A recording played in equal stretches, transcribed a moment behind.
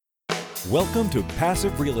Welcome to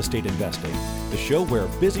Passive Real Estate Investing, the show where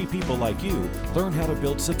busy people like you learn how to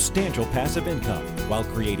build substantial passive income while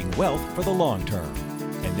creating wealth for the long term.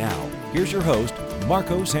 And now, here's your host,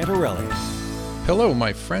 Marco Santarelli. Hello,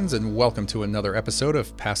 my friends, and welcome to another episode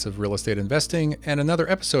of Passive Real Estate Investing and another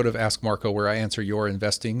episode of Ask Marco, where I answer your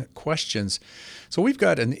investing questions. So we've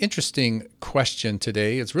got an interesting question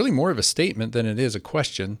today. It's really more of a statement than it is a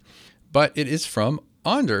question, but it is from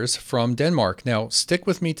Anders from Denmark. Now, stick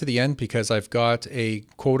with me to the end because I've got a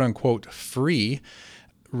quote-unquote free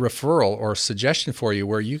referral or suggestion for you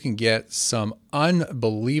where you can get some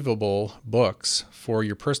unbelievable books for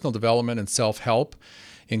your personal development and self-help,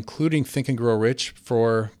 including Think and Grow Rich,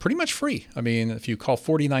 for pretty much free. I mean, if you call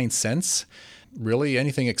 49 cents, really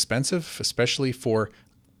anything expensive, especially for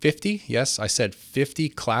 50, yes, I said 50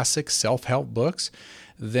 classic self-help books,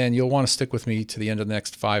 then you'll want to stick with me to the end of the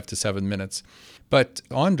next 5 to 7 minutes. But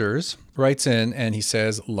Anders writes in and he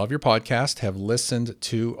says, love your podcast, have listened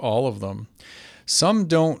to all of them. Some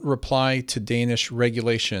don't reply to Danish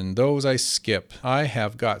regulation. Those I skip. I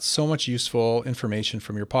have got so much useful information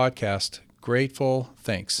from your podcast. Grateful.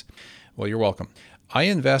 Thanks. Well, you're welcome. I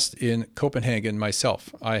invest in Copenhagen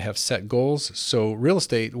myself. I have set goals, so real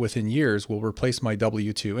estate within years will replace my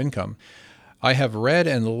W-2 income. I have read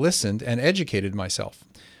and listened and educated myself.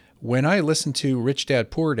 When I listened to Rich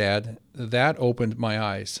Dad, Poor Dad, that opened my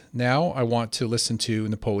eyes. Now I want to listen to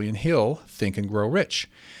Napoleon Hill, Think and Grow Rich.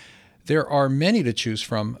 There are many to choose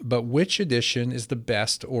from, but which edition is the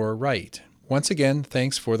best or right? Once again,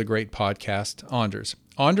 thanks for the great podcast, Anders.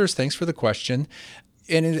 Anders, thanks for the question.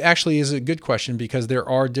 And it actually is a good question because there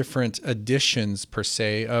are different editions, per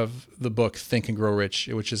se, of the book Think and Grow Rich,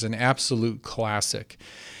 which is an absolute classic.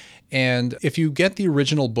 And if you get the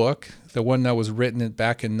original book, the one that was written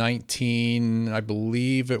back in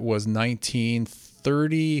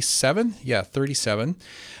 1937. Yeah, 37.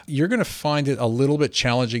 You're going to find it a little bit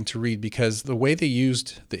challenging to read because the way they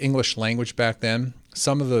used the English language back then,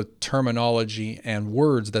 some of the terminology and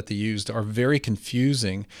words that they used are very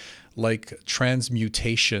confusing, like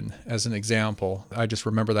transmutation as an example. I just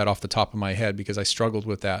remember that off the top of my head because I struggled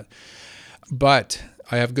with that. But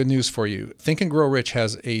I have good news for you. Think and Grow Rich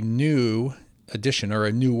has a new edition or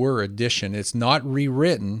a newer edition. It's not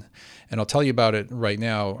rewritten, and I'll tell you about it right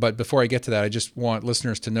now. But before I get to that, I just want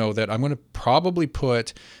listeners to know that I'm going to probably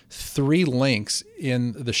put 3 links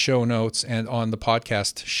in the show notes and on the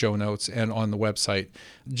podcast show notes and on the website,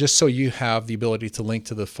 just so you have the ability to link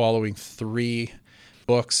to the following 3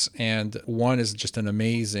 books. And one is just an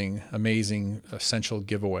amazing, amazing essential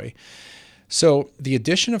giveaway. So the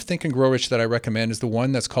edition of Think and Grow Rich that I recommend is the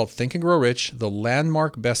one that's called Think and Grow Rich, the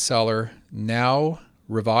landmark bestseller, now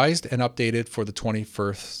revised and updated for the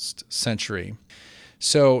 21st century.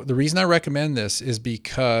 So the reason I recommend this is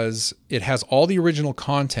because it has all the original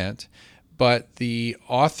content, but the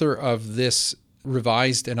author of this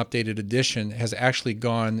revised and updated edition has actually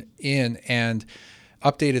gone in and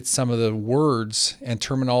updated some of the words and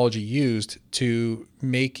terminology used to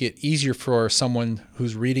make it easier for someone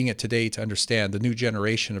who's reading it today to understand, the new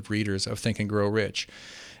generation of readers of Think and Grow Rich.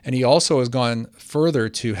 And he also has gone further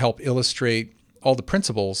to help illustrate all the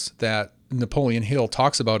principles that Napoleon Hill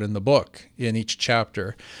talks about in the book in each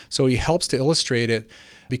chapter. So he helps to illustrate it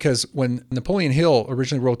because when Napoleon Hill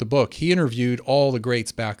originally wrote the book, he interviewed all the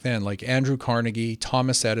greats back then, like Andrew Carnegie,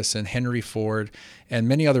 Thomas Edison, Henry Ford, and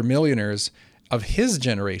many other millionaires of his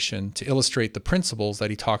generation to illustrate the principles that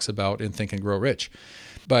he talks about in Think and Grow Rich.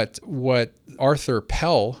 But what Arthur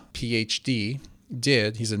Pell, PhD,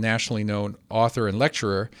 did, he's a nationally known author and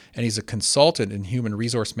lecturer, and he's a consultant in human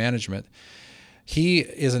resource management. He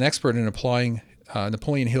is an expert in applying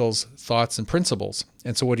Napoleon Hill's thoughts and principles.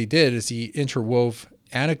 And so what he did is he interwove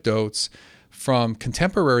anecdotes from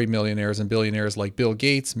contemporary millionaires and billionaires like Bill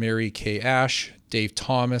Gates, Mary Kay Ash, Dave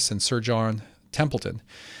Thomas, and Sir John Templeton.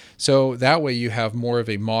 So that way you have more of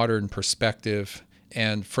a modern perspective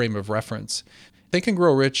and frame of reference. Think and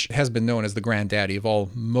Grow Rich has been known as the granddaddy of all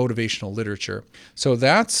motivational literature. So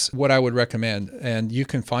that's what I would recommend. And you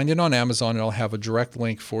can find it on Amazon, and I'll have a direct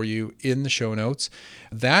link for you in the show notes.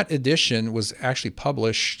 That edition was actually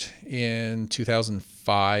published in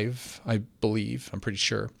 2005, I believe, I'm pretty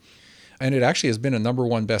sure. And it actually has been a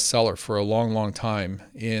 #1 bestseller for a long, long time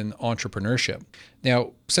in entrepreneurship.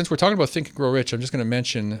 Now, since we're talking about Think and Grow Rich, I'm just going to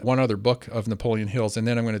mention one other book of Napoleon Hill's, and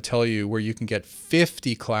then I'm going to tell you where you can get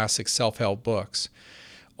 50 classic self-help books,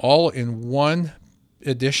 all in one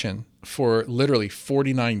edition for literally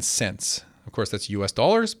 49 cents. Of course, that's US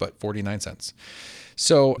dollars, but 49 cents.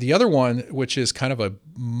 So the other one, which is kind of a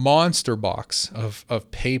monster box of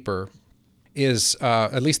paper, is,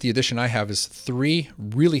 at least the edition I have, is 3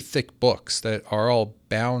 really thick books that are all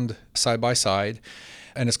bound side by side.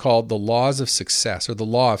 And it's called The Laws of Success, or The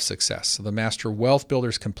Law of Success. The Master Wealth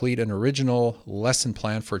Builder's Complete and Original Lesson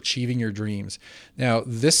Plan for Achieving Your Dreams. Now,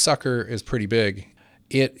 this sucker is pretty big.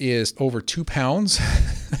 It is over 2 pounds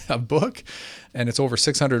a book, and it's over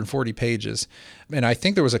 640 pages. And I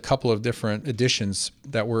think there was a couple of different editions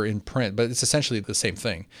that were in print, but it's essentially the same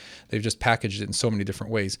thing. They've just packaged it in so many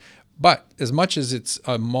different ways. But as much as it's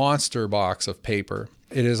a monster box of paper,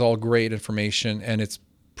 it is all great information, and it's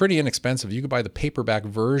pretty inexpensive. You could buy the paperback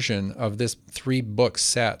version of this 3-book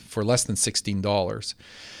set for less than $16.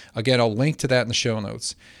 Again, I'll link to that in the show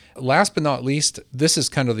notes. Last but not least, this is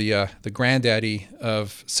kind of the granddaddy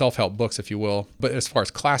of self-help books, if you will, but as far as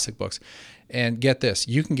classic books. And get this,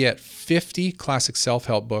 you can get 50 classic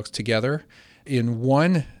self-help books together in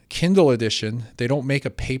one Kindle edition. They don't make a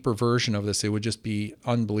paper version of this. It would just be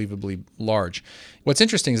unbelievably large. What's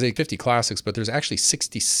interesting is they have 50 classics, but there's actually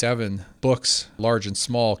 67 books, large and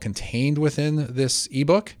small, contained within this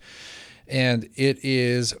ebook. And it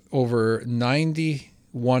is over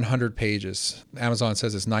 9,100 pages. Amazon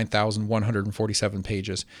says it's 9,147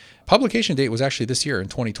 pages. Publication date was actually this year in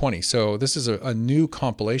 2020. So this is a new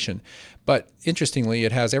compilation. But interestingly,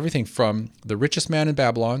 it has everything from The Richest Man in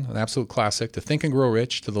Babylon, an absolute classic, to Think and Grow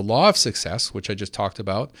Rich, to The Law of Success, which I just talked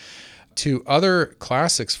about, to other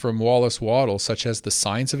classics from Wallace Waddell, such as The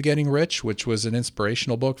Science of Getting Rich, which was an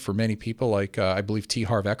inspirational book for many people, like I believe T.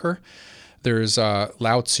 Harv Eker. There's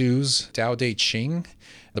Lao Tzu's Tao Te Ching.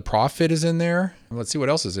 The Prophet is in there. Let's see what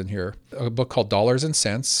else is in here. A book called Dollars and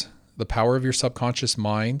Cents, The Power of Your Subconscious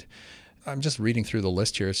Mind. I'm just reading through the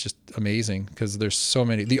list here. It's just amazing because there's so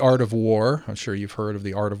many. The Art of War. I'm sure you've heard of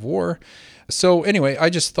The Art of War. So anyway,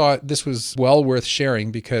 I just thought this was well worth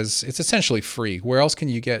sharing because it's essentially free. Where else can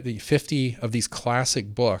you get the 50 of these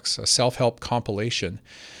classic books, a self-help compilation?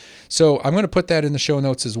 So I'm going to put that in the show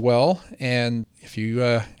notes as well. And if you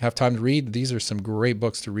have time to read, these are some great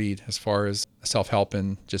books to read as far as self-help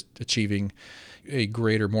and just achieving a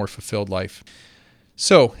greater, more fulfilled life.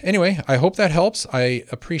 So anyway, I hope that helps. I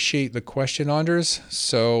appreciate the question, Anders.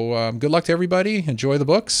 So good luck to everybody. Enjoy the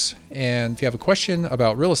books. And if you have a question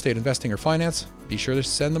about real estate investing or finance, be sure to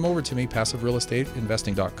send them over to me,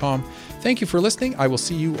 passiverealestateinvesting.com. Thank you for listening. I will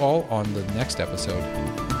see you all on the next episode.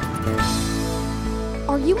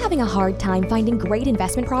 Are you having a hard time finding great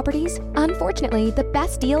investment properties? Unfortunately, the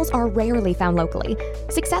best deals are rarely found locally.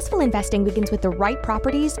 Successful investing begins with the right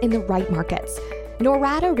properties in the right markets.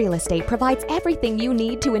 Norada Real Estate provides everything you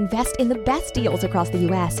need to invest in the best deals across the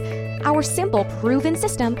U.S. Our simple, proven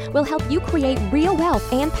system will help you create real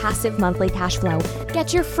wealth and passive monthly cash flow.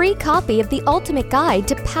 Get your free copy of the ultimate guide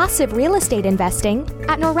to passive real estate investing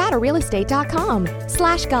at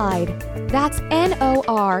noradarealestate.com/guide. That's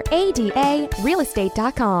NORADA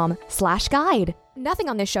realestate.com/guide. Nothing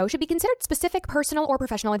on this show should be considered specific personal or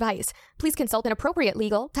professional advice. Please consult an appropriate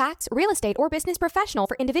legal, tax, real estate, or business professional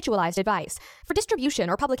for individualized advice. For distribution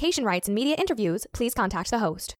or publication rights and media interviews, please contact the host.